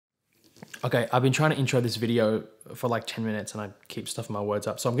Okay, I've been trying to intro this video for like 10 minutes and I keep stuffing my words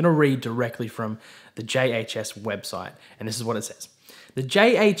up. So I'm gonna read directly from the JHS website, and this is what it says. The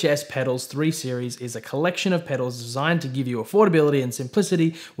JHS Pedals 3 Series is a collection of pedals designed to give you affordability and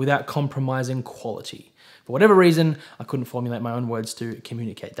simplicity without compromising quality. For whatever reason, I couldn't formulate my own words to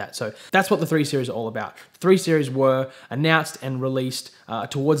communicate that. So that's what the 3 Series are all about. The 3 Series were announced and released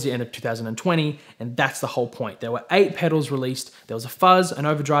towards the end of 2020, and that's the whole point. There were 8 pedals released. There was a fuzz, an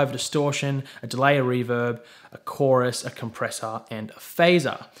overdrive, a distortion, a delay, a reverb, a chorus, a compressor, and a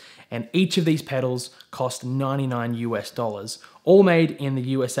phaser. And each of these pedals cost $99 US, all made in the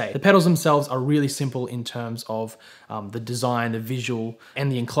USA. The pedals themselves are really simple in terms of the design, the visual,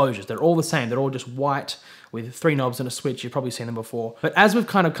 and the enclosures. They're all the same. They're all just white with 3 knobs and a switch. You've probably seen them before. But as we've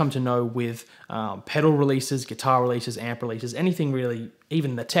kind of come to know with pedal releases, guitar releases, amp releases, anything really,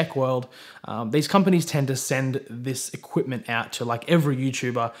 even in the tech world, these companies tend to send this equipment out to like every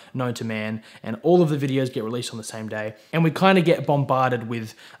YouTuber known to man, and all of the videos get released on the same day. And we kind of get bombarded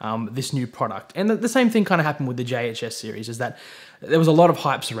with this new product. And the same thing kind of happened with the JHS series, is that there was a lot of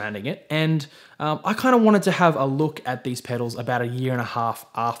hype surrounding it. And I kind of wanted to have a look at these pedals about a year and a half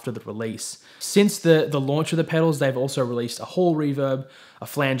after the release. Since the launch of the pedals, they've also released a hall reverb, a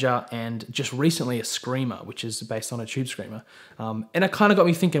flanger, and just recently a screamer, which is based on a tube screamer. And it kind of got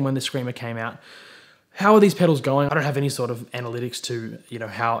me thinking when the screamer came out, how are these pedals going? I don't have any sort of analytics to, you know,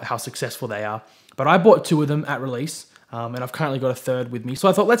 how successful they are, but I bought 2 of them at release. And I've currently got a 3rd with me. So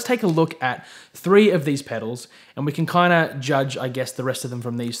I thought, let's take a look at 3 of these pedals and we can kind of judge, I guess, the rest of them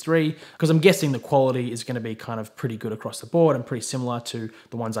from these 3, because I'm guessing the quality is going to be kind of pretty good across the board and pretty similar to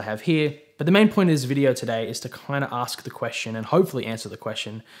the ones I have here. But the main point of this video today is to kind of ask the question and hopefully answer the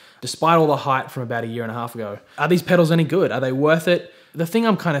question, despite all the hype from about a year and a half ago, are these pedals any good? Are they worth it? The thing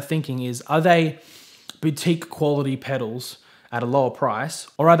I'm kind of thinking is, are they boutique quality pedals at a lower price,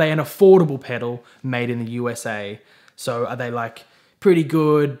 or are they an affordable pedal made in the USA? So are they like pretty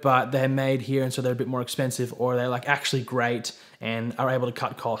good, but they're made here and so they're a bit more expensive, or are they like actually great and are able to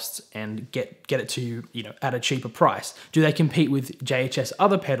cut costs and get it to you, you know, at a cheaper price? Do they compete with JHS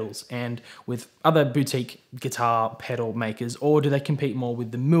other pedals and with other boutique guitar pedal makers, or do they compete more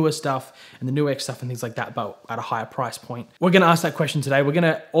with the Mua stuff and the Nuix stuff and things like that, but at a higher price point? We're gonna ask that question today. We're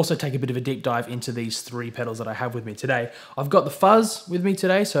gonna also take a bit of a deep dive into these 3 pedals that I have with me today. I've got the Fuzz with me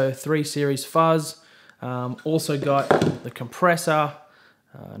today, so 3 Series Fuzz. Also got the compressor,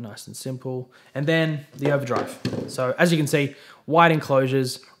 nice and simple, and then the overdrive. So as you can see, wide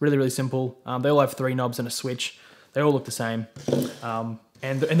enclosures, really, really simple. They all have 3 knobs and a switch. They all look the same.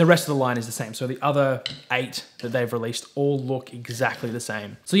 And the rest of the line is the same. So the other 8 that they've released all look exactly the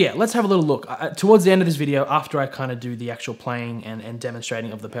same. So yeah, let's have a little look. Towards the end of this video, after I kind of do the actual playing and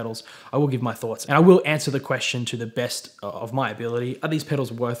demonstrating of the pedals, I will give my thoughts. And I will answer the question to the best of my ability. Are these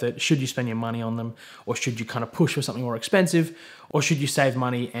pedals worth it? Should you spend your money on them? Or should you kind of push for something more expensive? Or should you save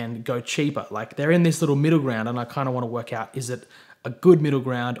money and go cheaper? Like, they're in this little middle ground, and I kind of want to work out, is it a good middle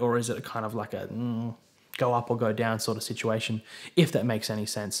ground, or is it kind of like a go up or go down sort of situation, if that makes any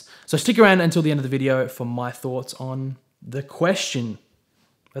sense. So stick around until the end of the video for my thoughts on the question.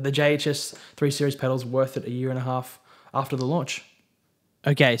 Are the JHS 3 Series pedals worth it a year and a half after the launch?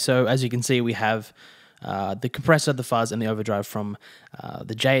 Okay, so as you can see, we have the compressor, the fuzz, and the overdrive from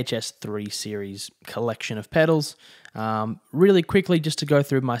the JHS 3 Series collection of pedals. Really quickly, just to go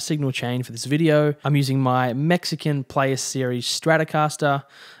through my signal chain for this video, I'm using my Mexican Player Series Stratocaster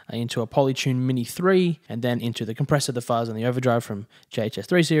into a Polytune Mini 3, and then into the compressor, the fuzz, and the overdrive from JHS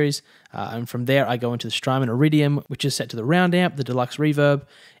 3 Series. And from there, I go into the Strymon Iridium, which is set to the round amp, the deluxe reverb,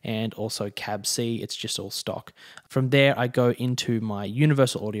 and also cab C. It's just all stock. From there, I go into my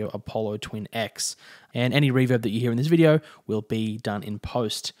Universal Audio Apollo Twin X, and any reverb that you hear in this video will be done in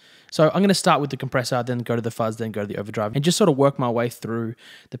post. So I'm going to start with the compressor, then go to the fuzz, then go to the overdrive, and just sort of work my way through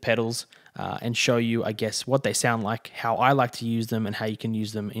the pedals and show you, I guess, what they sound like, how I like to use them, and how you can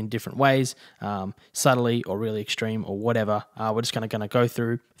use them in different ways, subtly or really extreme or whatever. We're just going to go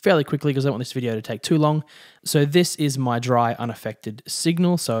through fairly quickly because I don't want this video to take too long. So this is my dry, unaffected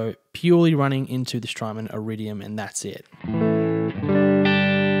signal, so purely running into the Strymon Iridium, and that's it.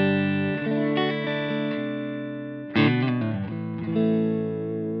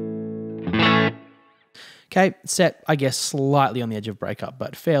 Okay, set, I guess, slightly on the edge of breakup,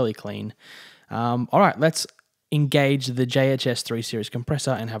 but fairly clean. All right, let's engage the JHS 3 Series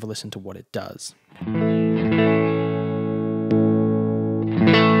compressor and have a listen to what it does.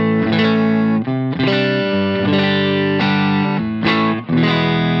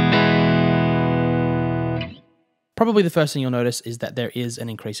 Probably the first thing you'll notice is that there is an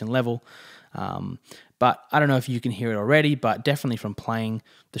increase in level. But I don't know if you can hear it already, but definitely from playing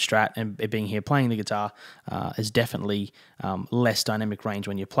the Strat and it being here playing the guitar is definitely less dynamic range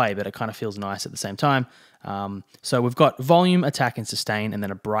when you play, but it kind of feels nice at the same time. So we've got volume, attack, and sustain, and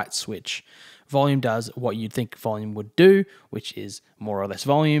then a bright switch. Volume does what you'd think volume would do, which is more or less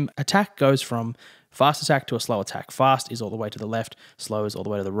volume. Attack goes from fast attack to a slow attack. Fast is all the way to the left, slow is all the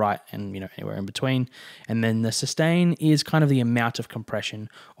way to the right, and anywhere in between. And then the sustain is kind of the amount of compression,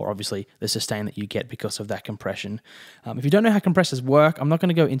 or obviously the sustain that you get because of that compression. If you don't know how compressors work, I'm not going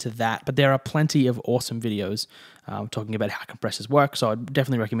to go into that, but there are plenty of awesome videos talking about how compressors work, so I'd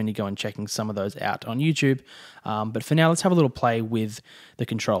definitely recommend you go and checking some of those out on YouTube. But for now, let's have a little play with the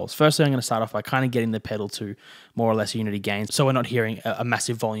controls. Firstly, I'm going to start off by kind of getting the pedal to more or less unity gains, so we're not hearing a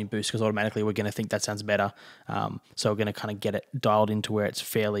massive volume boost, because automatically we're going to think that sounds better. So we're going to kind of get it dialed into where it's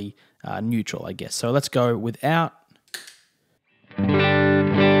fairly neutral, I guess. So let's go without.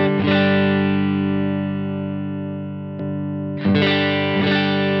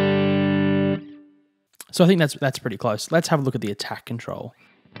 So I think that's pretty close. Let's have a look at the attack control.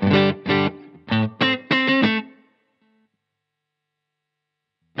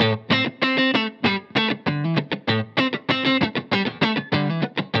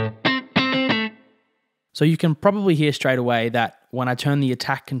 So you can probably hear straight away that when I turn the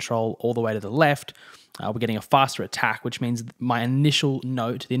attack control all the way to the left, we're getting a faster attack, which means my initial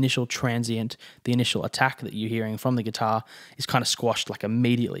note, the initial transient, the initial attack that you're hearing from the guitar is kind of squashed like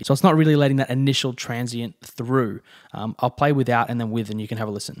immediately. So it's not really letting that initial transient through. I'll play without and then with, and you can have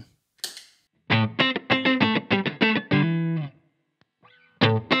a listen.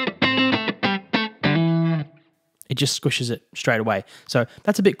 It just squishes it straight away. So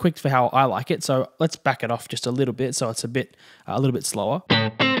that's a bit quick for how I like it. So let's back it off just a little bit so it's a little bit slower.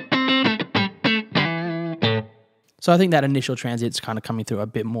 So I think that initial transit's kind of coming through a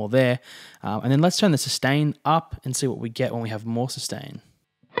bit more there. And then let's turn the sustain up and see what we get when we have more sustain.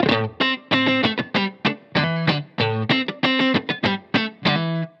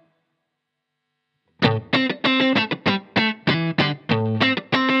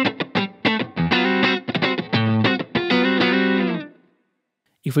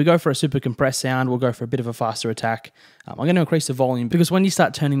 If we go for a super compressed sound, we'll go for a bit of a faster attack. I'm going to increase the volume because when you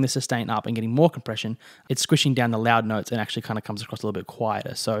start turning the sustain up and getting more compression, it's squishing down the loud notes and actually kind of comes across a little bit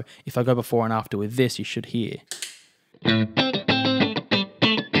quieter. So if I go before and after with this, you should hear.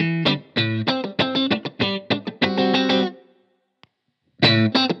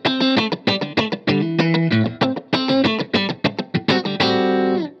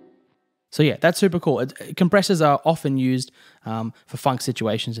 So yeah, that's super cool. Compressors are often used for funk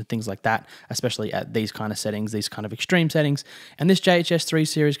situations and things like that, especially at these kind of settings, these kind of extreme settings. And this JHS 3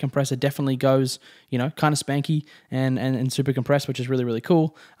 Series compressor definitely goes, kind of spanky and super compressed, which is really, really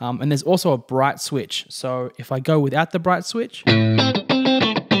cool. And there's also a bright switch. So if I go without the bright switch and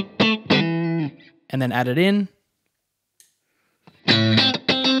then add it in,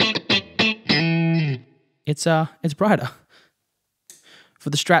 it's brighter. For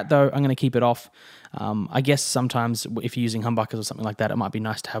the Strat though, I'm going to keep it off. I guess sometimes if you're using humbuckers or something like that, it might be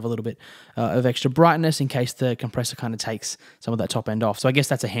nice to have a little bit of extra brightness in case the compressor kind of takes some of that top end off. So I guess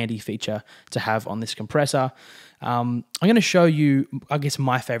that's a handy feature to have on this compressor. I'm going to show you, I guess,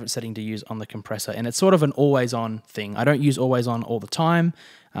 my favorite setting to use on the compressor, and it's sort of an always on thing. I don't use always on all the time.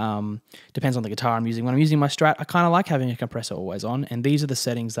 Depends on the guitar I'm using. When I'm using my Strat, I kind of like having a compressor always on, and these are the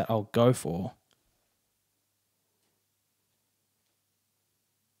settings that I'll go for.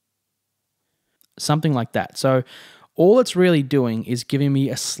 Something like that. So all it's really doing is giving me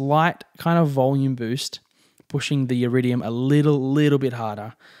a slight kind of volume boost, pushing the iridium a little bit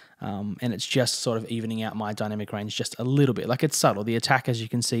harder, and it's just sort of evening out my dynamic range just a little bit. Like, it's subtle. The attack, as you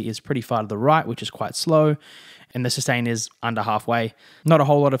can see, is pretty far to the right, which is quite slow, and the sustain is under halfway. Not a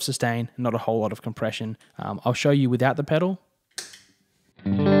whole lot of sustain, not a whole lot of compression. I'll show you without the pedal.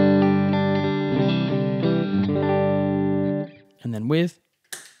 And then with.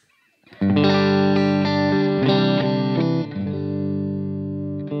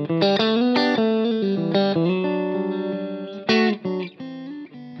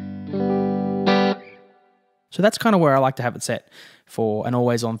 So that's kind of where I like to have it set for an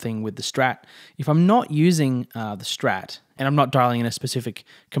always-on thing with the Strat. If I'm not using the Strat, and I'm not dialing in a specific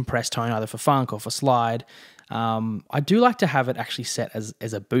compressed tone either for funk or for slide, I do like to have it actually set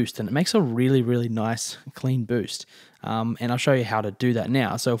as a boost, and it makes a really, really nice, clean boost. And I'll show you how to do that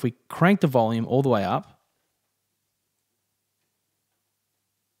now. So if we crank the volume all the way up,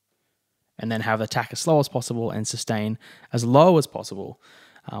 and then have attack as slow as possible and sustain as low as possible,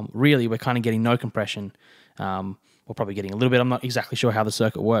 really we're kind of getting no compression. We're or probably getting a little bit. I'm not exactly sure how the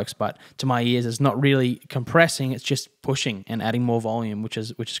circuit works, but to my ears, it's not really compressing. It's just pushing and adding more volume, which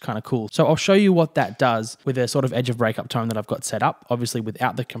is kind of cool. So I'll show you what that does with a sort of edge of breakup tone that I've got set up. Obviously,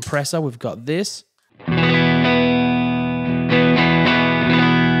 without the compressor, we've got this.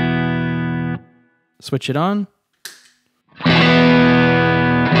 Switch it on.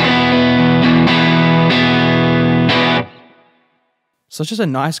 So it's just a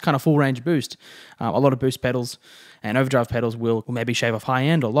nice kind of full range boost. A lot of boost pedals and overdrive pedals will maybe shave off high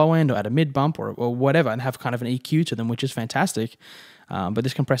end or low end or add a mid bump or whatever and have kind of an EQ to them, which is fantastic. But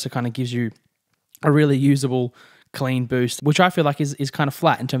this compressor kind of gives you a really usable, clean boost, which I feel like is kind of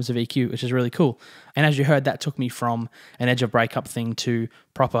flat in terms of EQ, which is really cool. And as you heard, that took me from an edge of breakup thing to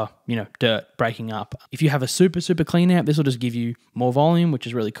proper, dirt breaking up. If you have a super, super clean amp, this will just give you more volume, which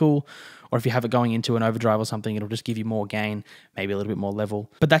is really cool. Or if you have it going into an overdrive or something, it'll just give you more gain, maybe a little bit more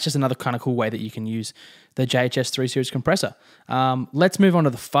level. But that's just another kind of cool way that you can use the JHS 3 Series compressor. Let's move on to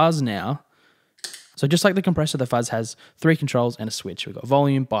the Fuzz now. So just like the compressor, the Fuzz has 3 controls and a switch. We've got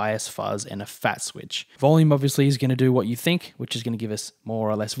volume, bias, fuzz, and a fat switch. Volume obviously is going to do what you think, which is going to give us more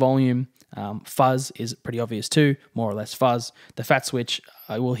or less volume. Fuzz is pretty obvious too, more or less fuzz. The fat switch,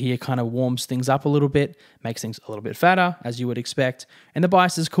 I will hear, kind of warms things up a little bit, makes things a little bit fatter, as you would expect. And the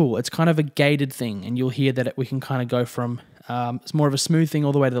bias is cool. It's kind of a gated thing, and you'll hear that we can kind of go from it's more of a smooth thing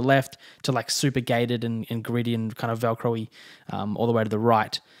all the way to the left to like super gated and gritty and kind of Velcro-y all the way to the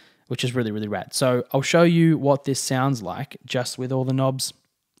right, which is really, really rad. So I'll show you what this sounds like just with all the knobs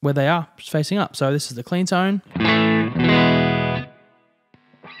where they are, just facing up. So this is the clean tone.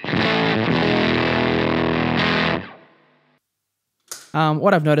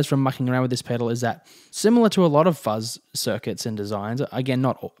 What I've noticed from mucking around with this pedal is that similar to a lot of fuzz circuits and designs, again,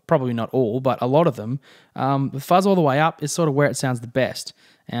 probably not all, but a lot of them, the fuzz all the way up is sort of where it sounds the best.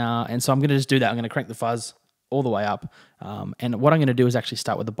 And so I'm going to just do that. I'm going to crank the fuzz all the way up. And what I'm going to do is actually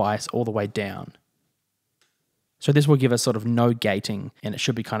start with the bias all the way down. So this will give us sort of no gating, and it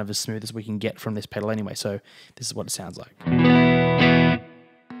should be kind of as smooth as we can get from this pedal anyway. So this is what it sounds like.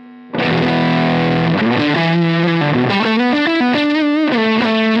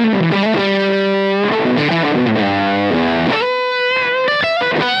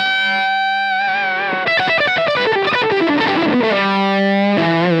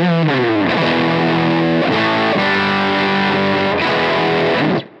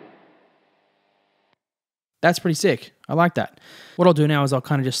 That's pretty sick. I like that. What I'll do now is I'll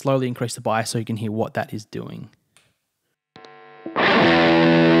kind of just slowly increase the bias so you can hear what that is doing.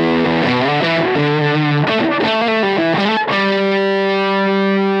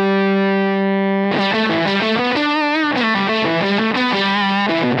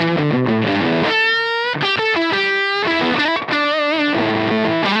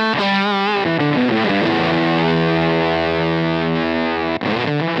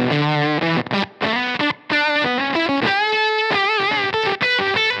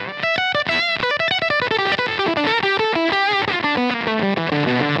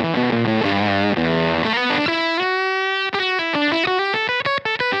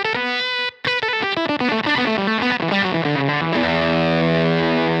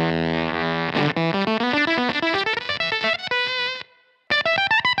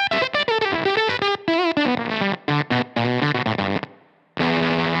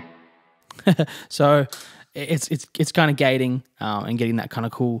 So it's kind of gating and getting that kind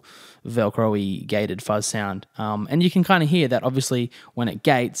of cool Velcro-y gated fuzz sound. And you can kind of hear that obviously when it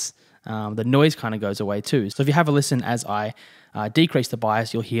gates, the noise kind of goes away too. So if you have a listen as I decrease the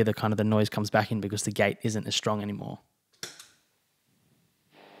bias, you'll hear the noise comes back in because the gate isn't as strong anymore.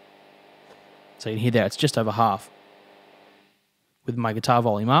 So you can hear there, it's just over half. With my guitar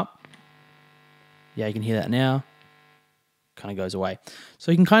volume up, yeah, you can hear that now. Kind of goes away.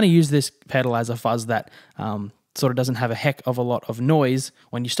 So you can kind of use this pedal as a fuzz that sort of doesn't have a heck of a lot of noise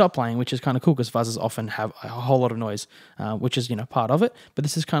when you stop playing, which is kind of cool because fuzzes often have a whole lot of noise, which is, part of it, but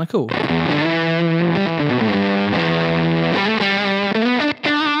this is kind of cool.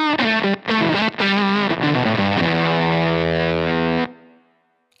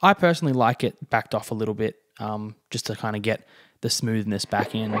 I personally like it backed off a little bit, just to kind of get the smoothness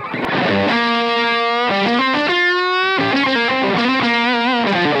back in.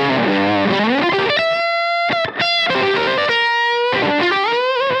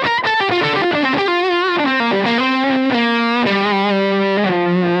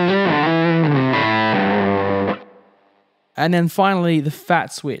 And then finally, the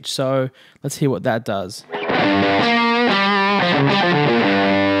fat switch. So let's hear what that does.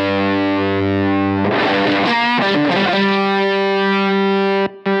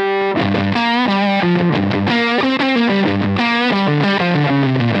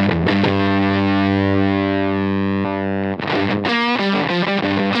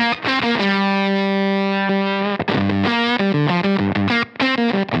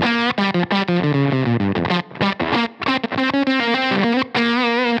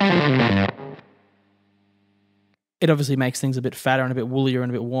 It obviously makes things a bit fatter and a bit woollier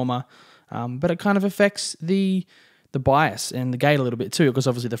and a bit warmer, but it kind of affects the bias and the gate a little bit too, because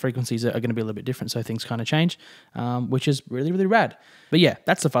obviously the frequencies are going to be a little bit different, so things kind of change, which is really, really rad. But yeah,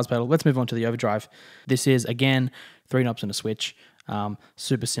 that's the fuzz pedal. Let's move on to the overdrive. This is, again, 3 knobs and a switch.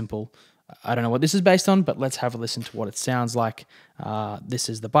 Super simple. I don't know what this is based on, but let's have a listen to what it sounds like. This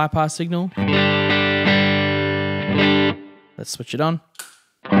is the bypass signal. Let's switch it on.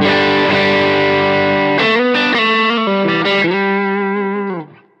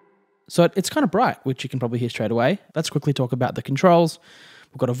 So it's kind of bright, which you can probably hear straight away. Let's quickly talk about the controls.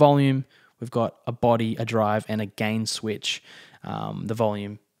 We've got a volume, we've got a body, a drive, and a gain switch. The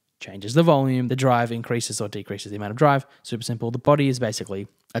volume changes the volume. The drive increases or decreases the amount of drive. Super simple. The body is basically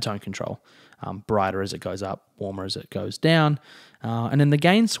a tone control. Brighter as it goes up, warmer as it goes down. And then the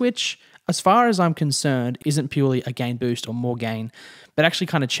gain switch, as far as I'm concerned, isn't purely a gain boost or more gain, but actually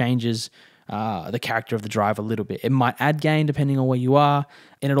kind of changes the character of the drive a little bit. It might add gain depending on where you are,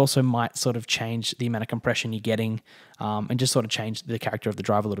 and it also might sort of change the amount of compression you're getting, and just sort of change the character of the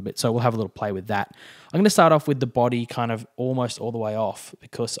drive a little bit. So we'll have a little play with that. I'm going to start off with the body kind of almost all the way off,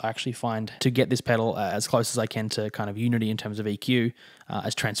 because I actually find to get this pedal as close as I can to kind of unity in terms of EQ,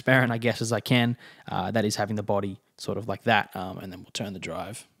 as transparent, I guess, as I can, that is having the body sort of like that, and then we'll turn the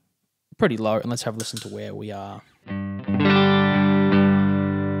drive pretty low, and let's have a listen to where we are.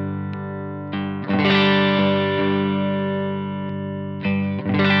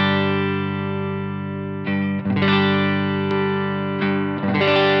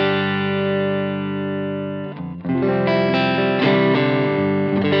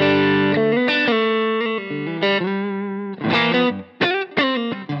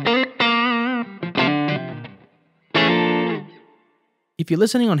 If you're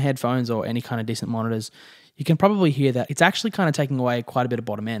listening on headphones or any kind of decent monitors, you can probably hear that it's actually kind of taking away quite a bit of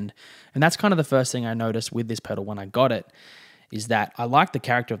bottom end. And that's kind of the first thing I noticed with this pedal when I got it, is that I like the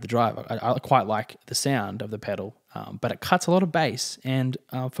character of the drive. I quite like the sound of the pedal, but it cuts a lot of bass. And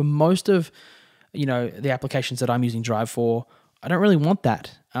for most of, the applications that I'm using drive for, I don't really want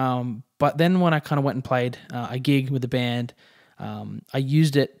that. But then when I kind of went and played a gig with the band, I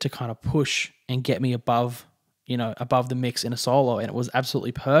used it to kind of push and get me above the mix in a solo, and it was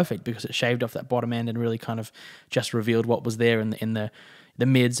absolutely perfect because it shaved off that bottom end and really kind of just revealed what was there in the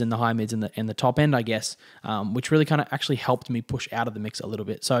mids and the high mids and the top end, I guess, which really kind of actually helped me push out of the mix a little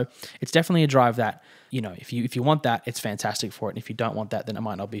bit. So it's definitely a drive that, if you want that, it's fantastic for it. And if you don't want that, then it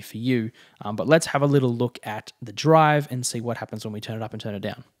might not be for you. But let's have a little look at the drive and see what happens when we turn it up and turn it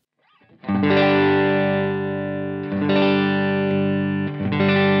down.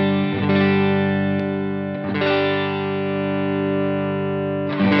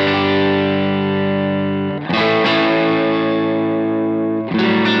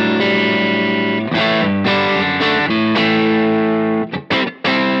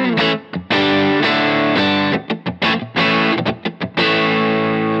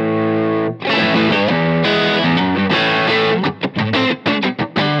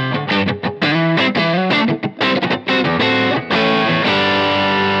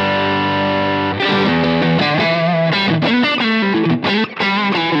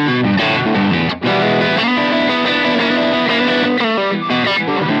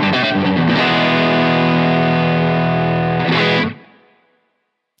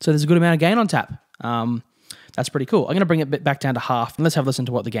 So there's a good amount of gain on tap. That's pretty cool. I'm going to bring it back down to half, and let's have a listen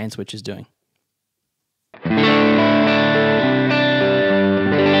to what the gain switch is doing.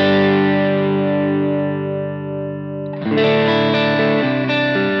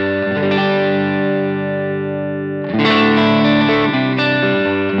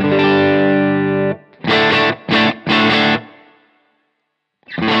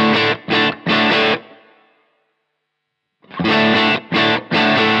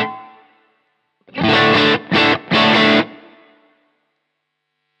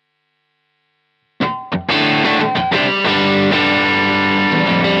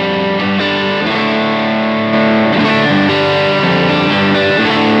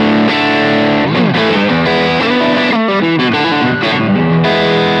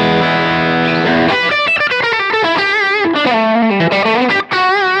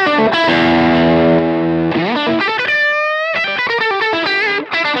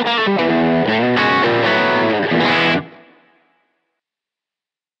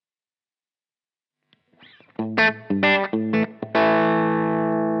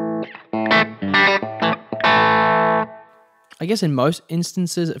 I guess in most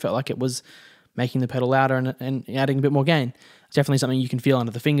instances, it felt like it was making the pedal louder and adding a bit more gain. It's definitely something you can feel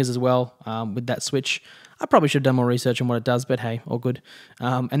under the fingers as well with that switch. I probably should have done more research on what it does, but hey, all good.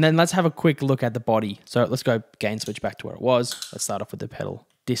 And then let's have a quick look at the body. So let's go gain switch back to where it was. Let's start off with the pedal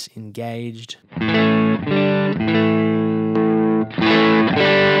disengaged.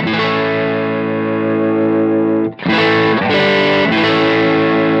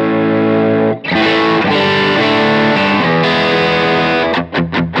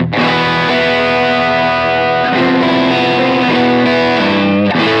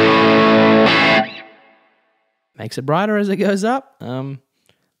 Makes it brighter as it goes up.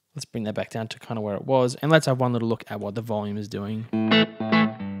 Let's bring that back down to kind of where it was. And let's have one little look at what the volume is doing.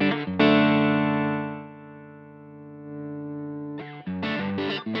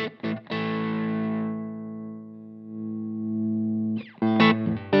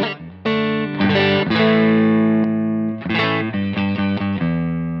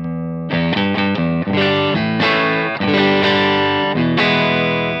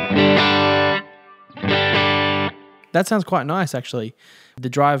 That sounds quite nice, actually. The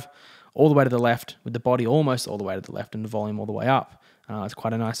drive all the way to the left, with the body almost all the way to the left and the volume all the way up. It's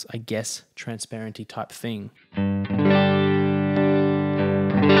quite a nice, I guess, transparency type thing.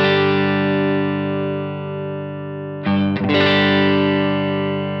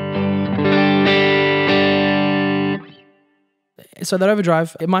 So that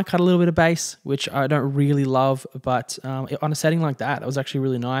overdrive, it might cut a little bit of bass, which I don't really love, but on a setting like that, it was actually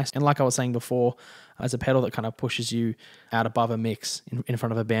really nice. And like I was saying before, as a pedal that kind of pushes you out above a mix in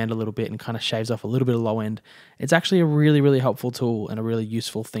front of a band a little bit and kind of shaves off a little bit of low end, it's actually a really, really helpful tool and a really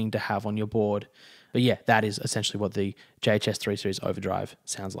useful thing to have on your board. But yeah, that is essentially what the JHS 3 Series Overdrive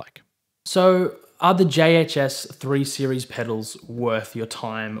sounds like. So are the JHS 3 Series pedals worth your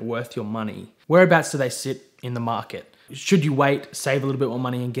time, worth your money? Whereabouts do they sit in the market? Should you wait, save a little bit more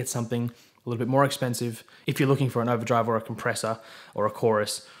money and get something a little bit more expensive if you're looking for an overdrive or a compressor or a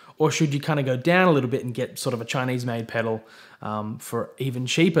chorus? Or should you kind of go down a little bit and get sort of a Chinese-made pedal for even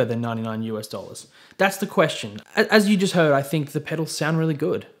cheaper than $99 US? That's the question. As you just heard, I think the pedals sound really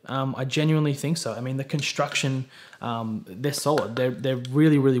good. I genuinely think so. I mean, the construction, they're solid. They're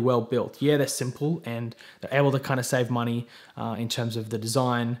really, really well built. Yeah, they're simple and they're able to kind of save money in terms of the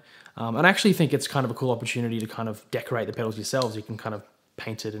design. And I actually think it's kind of a cool opportunity to kind of decorate the pedals yourselves. You can kind of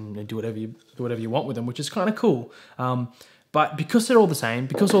paint it and do whatever you want with them, which is kind of cool. But because they're all the same,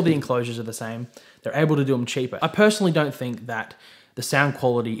 because all the enclosures are the same, they're able to do them cheaper. I personally don't think that the sound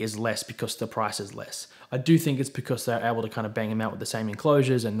quality is less because the price is less. I do think it's because they're able to kind of bang them out with the same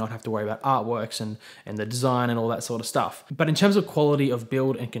enclosures and not have to worry about artworks and the design and all that sort of stuff. But in terms of quality of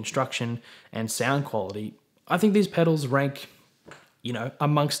build and construction and sound quality, I think these pedals rank, you know,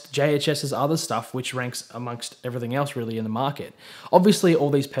 amongst JHS's other stuff, which ranks amongst everything else really in the market. Obviously,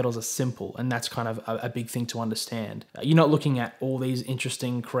 all these pedals are simple, and that's kind of a big thing to understand. You're not looking at all these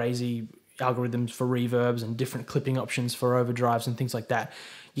interesting, crazy algorithms for reverbs and different clipping options for overdrives and things like that.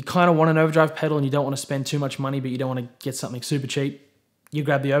 You kind of want an overdrive pedal and you don't want to spend too much money, but you don't want to get something super cheap. You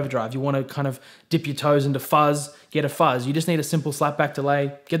grab the overdrive. You want to kind of dip your toes into fuzz, get a fuzz. You just need a simple slapback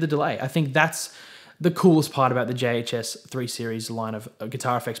delay, get the delay. I think that's the coolest part about the JHS 3 Series line of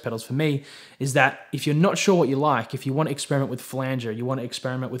guitar effects pedals for me, is that if you're not sure what you like, if you want to experiment with flanger, you want to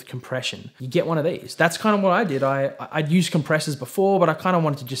experiment with compression, you get one of these. That's kind of what I did. I'd used compressors before, but I kind of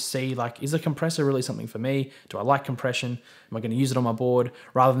wanted to just see, like, is a compressor really something for me? Do I like compression? Am I going to use it on my board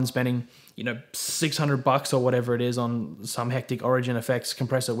rather than spending, you know, $600 or whatever it is on some hectic Origin Effects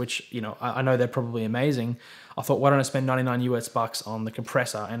compressor, which, you know, I know they're probably amazing. I thought, why don't I spend $99 US on the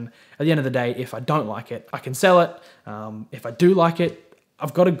compressor? And at the end of the day, if I don't like it, I can sell it. If I do like it,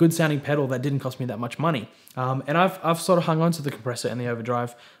 I've got a good sounding pedal that didn't cost me that much money. And I've sort of hung on to the compressor and the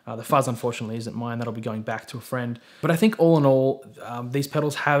overdrive. The fuzz, unfortunately, isn't mine. That'll be going back to a friend. But I think all in all, these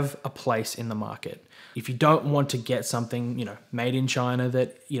pedals have a place in the market. If you don't want to get something, you know, made in China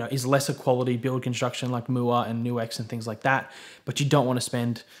that, you know, is lesser quality build construction like Mua and Nuex and things like that, but you don't want to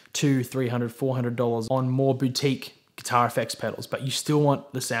spend $200, $300, $400 on more boutique guitar effects pedals, but you still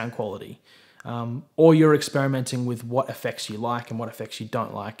want the sound quality, or you're experimenting with what effects you like and what effects you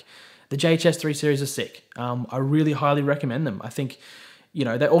don't like, the JHS 3 Series are sick. I really highly recommend them. I think, you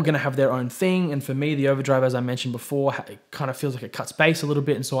know, they're all going to have their own thing. And for me, the overdrive, as I mentioned before, it kind of feels like it cuts bass a little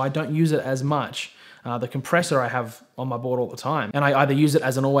bit. And so I don't use it as much. The compressor I have on my board all the time. And I either use it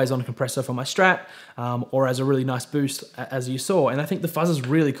as an always-on compressor for my Strat or as a really nice boost, as you saw. And I think the fuzz is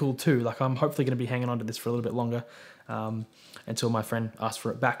really cool too. Like, I'm hopefully going to be hanging on to this for a little bit longer until my friend asks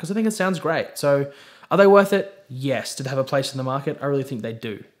for it back, because I think it sounds great. So are they worth it? Yes. Do they have a place in the market? I really think they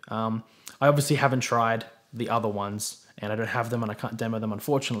do. I obviously haven't tried the other ones, and I don't have them and I can't demo them,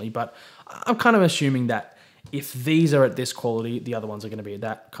 unfortunately, but I'm kind of assuming that if these are at this quality, the other ones are going to be at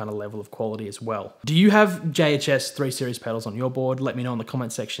that kind of level of quality as well. Do you have JHS 3 Series pedals on your board? Let me know in the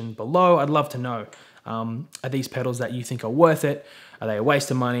comment section below. I'd love to know. Are these pedals that you think are worth it? Are they a waste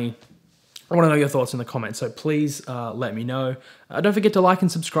of money? I want to know your thoughts in the comments, so please let me know. Don't forget to like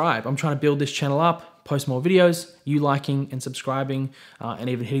and subscribe. I'm trying to build this channel up, post more videos. You liking and subscribing and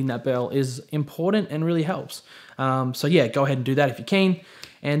even hitting that bell is important and really helps. So yeah, go ahead and do that if you can.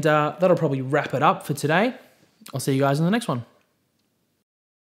 And that'll probably wrap it up for today. I'll see you guys in the next one.